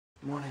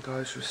Morning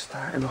guys, we're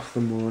starting off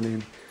the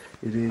morning.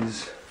 It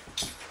is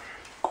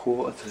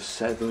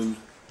 7:15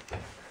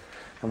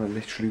 and I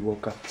literally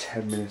woke up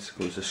 10 minutes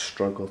ago. It was a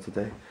struggle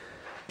today.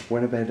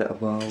 Went to bed at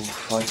about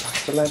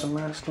 11:05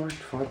 last night,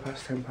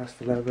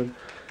 10:11.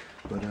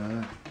 But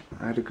I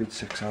had a good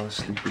 6 hours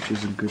sleep, which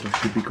isn't good. I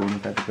should be going to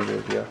bed a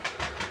bit earlier.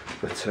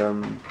 But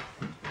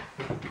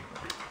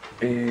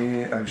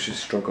I was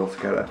just struggled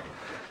to get up.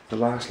 The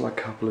last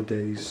couple of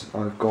days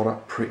I've got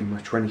up pretty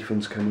much when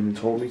Ethan's come in and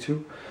told me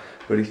to.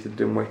 But Ethan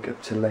didn't wake up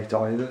till late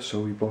either,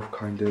 so we both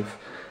kind of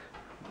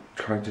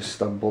tried to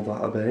stumble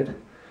out of bed,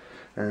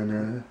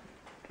 and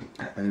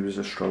it was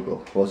a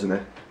struggle, wasn't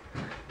it?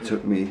 It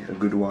took me a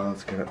good while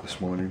to get up this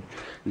morning.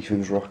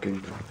 Ethan's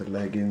rocking the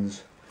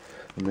leggings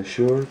and the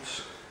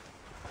shorts.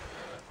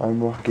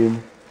 I'm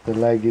rocking the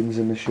leggings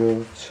and the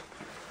shorts,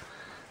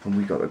 and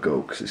we gotta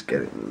go because it's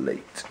getting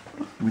late.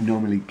 We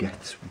normally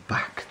get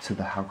back to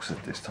the house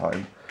at this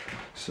time,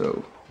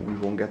 so we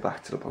won't get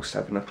back till about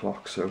 7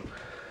 o'clock. So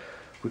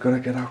we're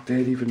gonna get out there,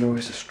 even though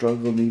it's a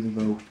struggle, and even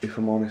though, if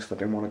I'm honest, I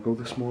didn't want to go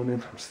this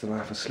morning. I'm still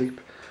half asleep.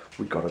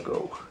 We gotta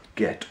go.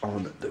 Get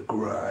on the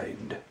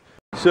grind.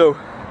 So,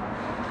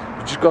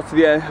 we just got to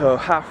the end,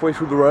 halfway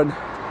through the run.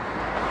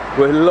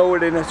 We're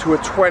lowered in to a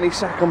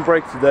 20-second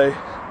break today,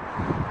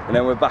 and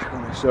then we're back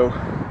on it. So,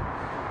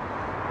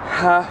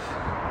 half,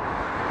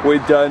 we're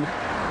done.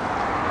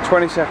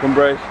 20-second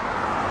break,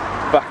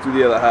 back to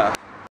the other half.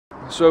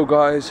 So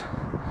guys,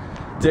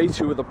 day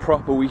 2 of the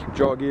proper week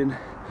jogging.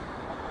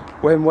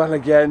 Went well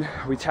again.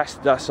 We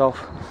tested ourselves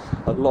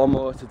a lot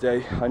more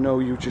today. I know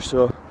you just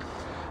saw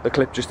the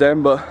clip just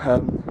then, but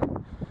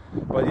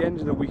by the end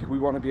of the week we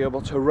want to be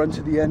able to run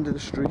to the end of the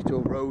street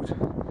or road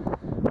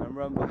and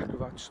run back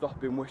without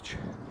stopping, which,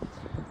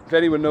 if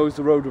anyone knows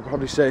the road, would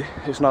probably say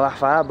it's not that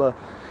far, but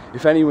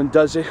if anyone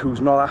does it who's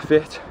not that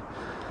fit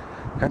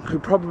and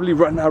could probably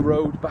run that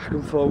road back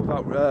and forth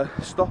without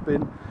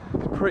stopping,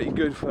 it's pretty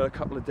good for a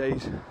couple of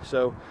days.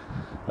 So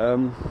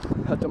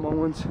at the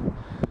moment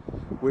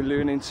we're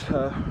learning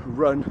to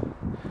run,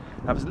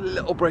 have as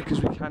little break as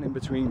we can in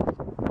between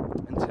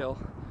until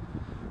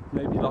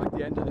maybe like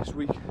the end of this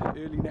week,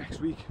 early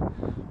next week,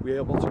 we're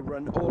able to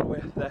run all the way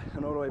up there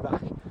and all the way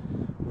back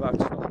without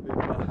stopping.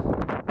 But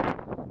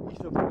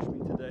Ethan pushed me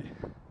today.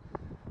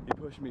 He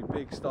pushed me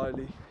big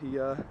styly. He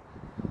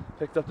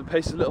picked up the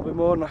pace a little bit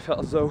more, and I felt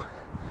as though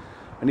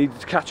I needed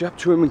to catch up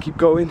to him and keep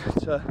going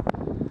to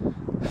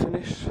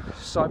finish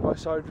side by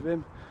side with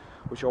him,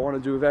 which I want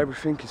to do with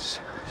everything,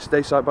 is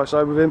stay side by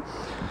side with him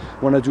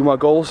when I do my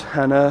goals.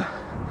 And it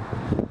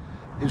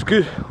was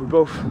good. We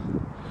both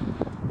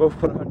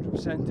put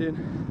 100% in,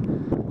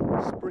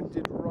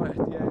 sprinted right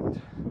at the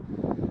end.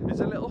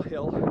 There's a little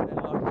hill and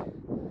like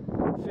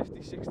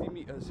 50-60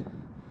 meters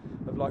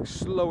of like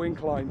slow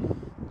incline,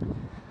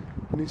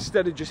 and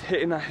instead of just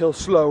hitting that hill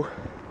slow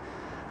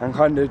and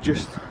kind of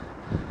just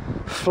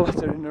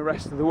fluttering the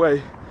rest of the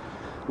way,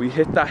 we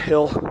hit that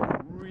hill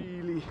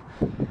really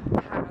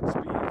hard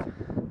speed,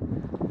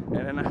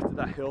 and then after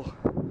that hill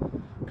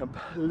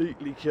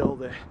completely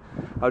killed it.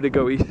 How'd it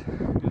go, Heath?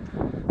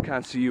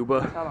 Can't see you,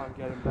 but I'm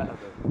getting better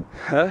though.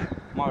 huh?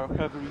 My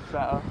recovery's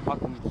better. I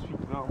can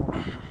speak now.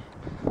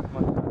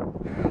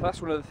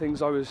 That's one of the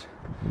things I was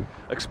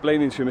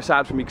explaining to him. It's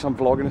sad for me because I'm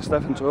vlogging and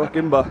stuff and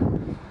talking, but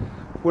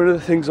one of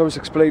the things I was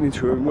explaining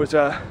to him was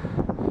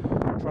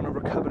trying to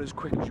recover as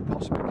quick as you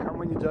possibly can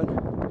when you're done.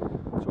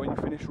 So when you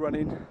finish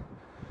running,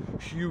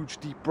 huge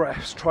deep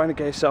breaths, trying to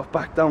get yourself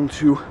back down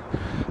to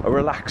a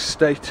relaxed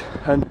state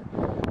and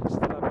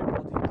still have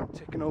your body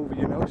ticking over,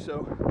 you know.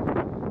 So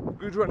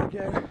good run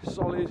again,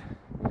 solid.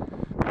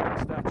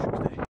 Next start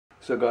Tuesday.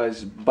 So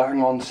guys,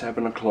 bang on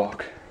 7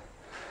 o'clock.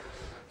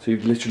 So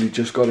you've literally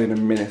just got in a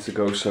minute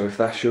ago. So if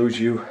that shows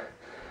you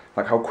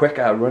like how quick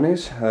our run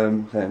is,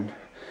 then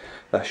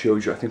that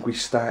shows you. I think we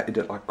started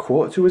at like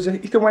 1:45, is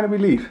it? Ethan, when did we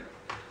leave?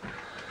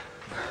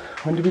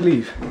 When did we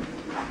leave?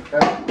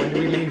 When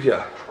did we leave?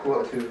 Yeah.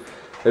 1:45.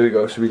 There we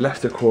go. So we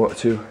left at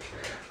 1:45,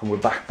 and we're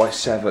back by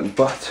 7.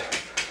 But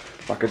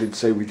like I did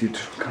say, we did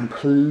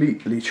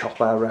completely chop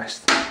our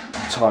rest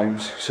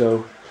times.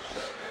 So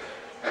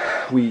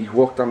we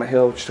walked down the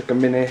hill, just took a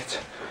minute.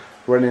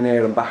 Running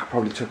here and back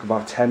probably took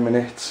about 10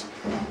 minutes,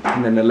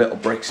 and then a little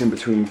breaks in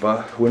between.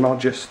 But we're not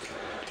just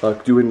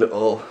like doing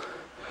little,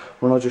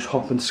 we're not just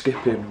hopping,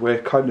 skipping. We're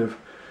going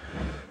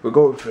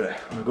for it.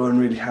 We're going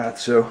really hard.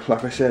 So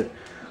like I said,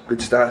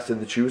 good start to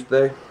the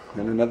Tuesday,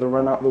 and another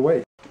run out of the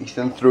way.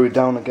 Ethan threw it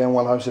down again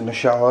while I was in the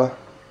shower.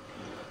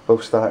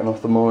 Both starting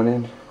off the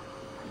morning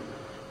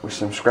with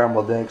some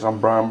scrambled eggs on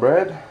brown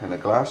bread and a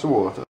glass of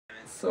water.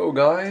 So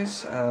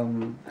guys,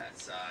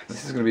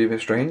 this is going to be a bit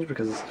strange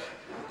because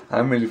I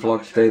haven't really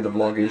vlogged today. The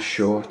vlog is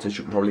short, as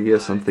you can probably hear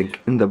something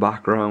in the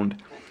background.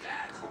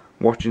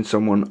 Watching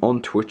someone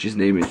on Twitch, his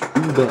name is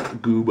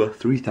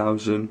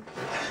UberGoober3000,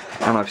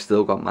 and I've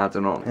still got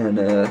Madden on. And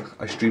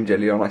I streamed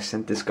earlier on. I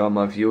sent this guy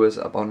my viewers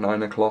at about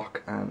 9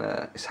 o'clock, and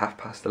it's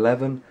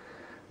 11:30, and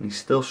he's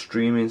still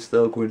streaming,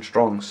 still going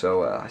strong.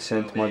 So I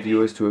sent my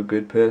viewers to a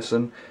good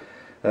person,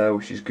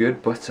 which is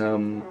good. But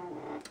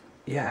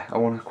yeah, I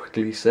want to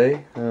quickly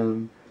say,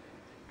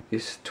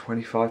 it's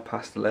 25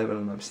 past 11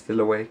 and I'm still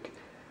awake.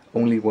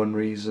 Only one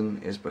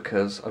reason is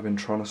because I've been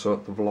trying to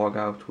sort the vlog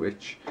out,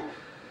 which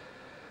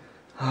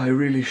I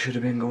really should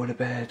have been going to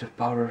bed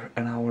about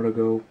an hour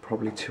ago,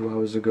 probably 2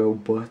 hours ago,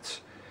 but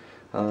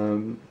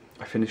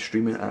I finished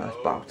streaming at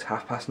about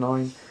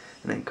 9:30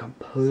 and then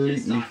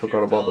completely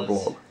forgot about the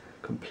vlog.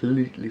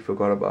 Completely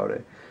forgot about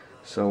it.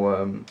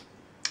 So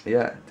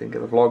yeah, didn't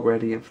get the vlog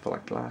ready, and for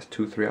like the last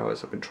 2-3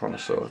 hours I've been trying to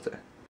sort it.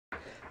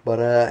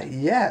 But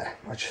yeah,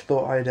 I just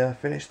thought I'd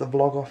finish the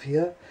vlog off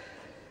here.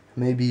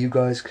 Maybe you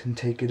guys can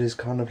take it as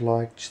kind of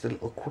like just a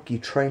little quickie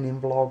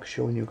training vlog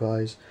showing you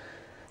guys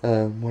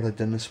what I've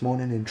done this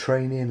morning in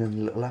training and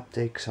a little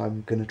update, because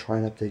I'm going to try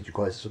and update you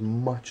guys as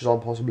much as I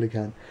possibly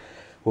can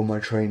with my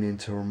training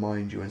to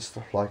remind you and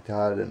stuff like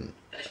that. And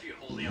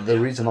the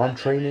reason I'm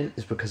training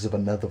is because of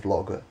another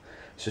vlogger.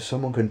 So if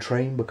someone can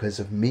train because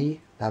of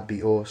me, that'd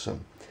be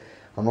awesome.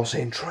 I'm not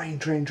saying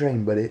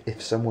train, but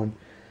if someone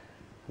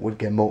would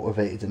get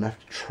motivated enough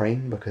to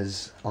train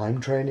because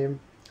I'm training,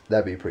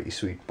 that'd be pretty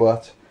sweet.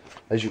 But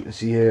as you can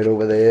see here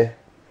over there,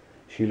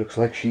 she looks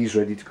like she's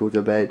ready to go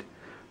to bed.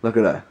 Look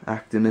at her,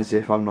 acting as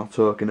if I'm not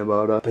talking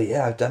about her. But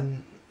yeah, I've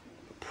done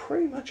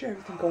pretty much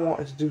everything I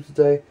wanted to do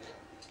today.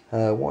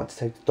 Wanted to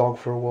take the dog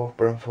for a walk,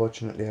 but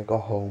unfortunately I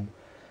got home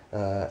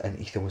and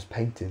Ethan was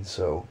painting,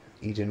 so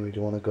he didn't really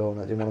want to go,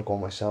 and I didn't want to go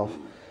myself.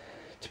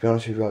 To be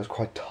honest with you, I was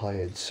quite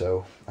tired,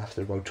 so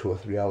after about 2 or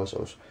 3 hours I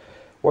was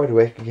wide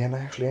awake again. I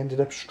actually ended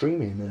up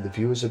streaming, and the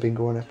viewers have been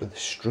going up with the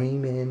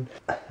streaming,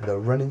 the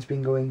running's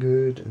been going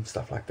good and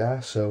stuff like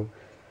that. So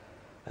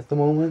at the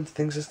moment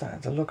things are starting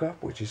to look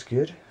up, which is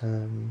good.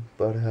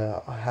 But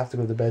I have to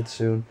go to bed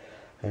soon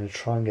and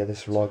try and get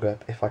this vlog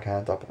up. If I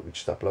can't, I'll probably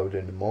just upload it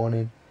in the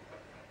morning.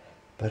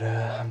 But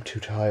I'm too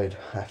tired,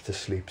 I have to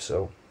sleep.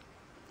 So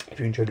if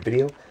you enjoyed the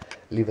video,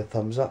 leave a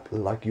thumbs up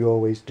like you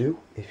always do.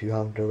 If you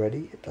haven't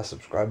already, hit that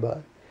subscribe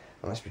button,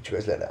 and I'll speak to you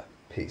guys later.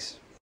 Peace.